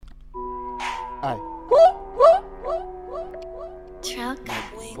Aye. Truck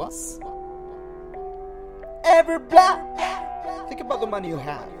What? Everblack. Think about the money you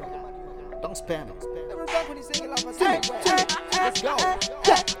have. Don't spend it. Everblack when you sing it like a Let's go.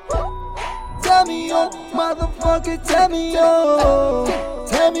 Tell me yo, motherfucker, tell me yo.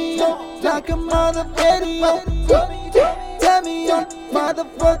 Tell me yo, like a mother radio. Tell me yo,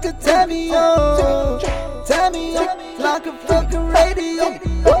 motherfucker, tell me yo. Tell me yo, like a fucking radio.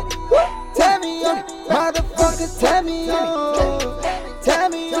 Tell me yo, motherfucker, tell me yo. Tell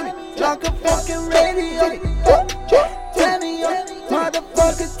me yo, like a fucking radio. Tell me yo,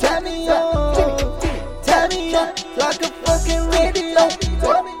 motherfucker, tell me yo. Tell me yo, like a fucking radio.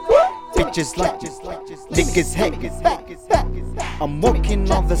 Bitches like niggas hate. I'm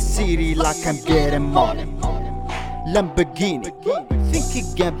walking on the city like I'm getting money. Lamborghini,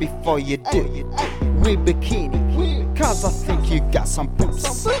 think again before you do. We bikini, cause I think you got some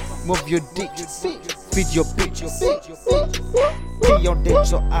boobs. Move your dick, feed your bitches. Be your date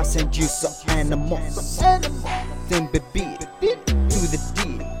so I send you some animals. Then baby, do the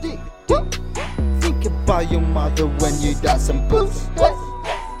deed. Think about your mother when you got some boobs.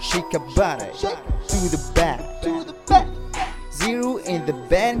 Shake a body, to the back. Zero in the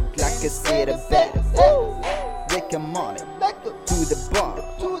bank, like I said a bet. Make a money, to the bar.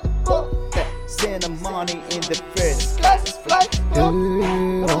 Send the money in the first class flight.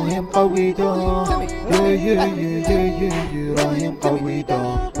 Rahim qawida. Rahim qawida. Rahim qawida.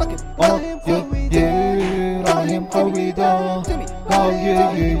 Rahim qawida. راهم قويدا oh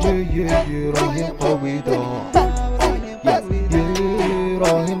yeah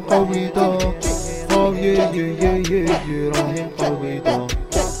راهم قويدا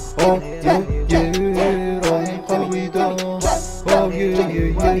oh yeah راهم قويدا oh yeah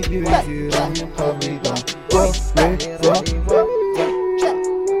راهم قويدا راهم قويدا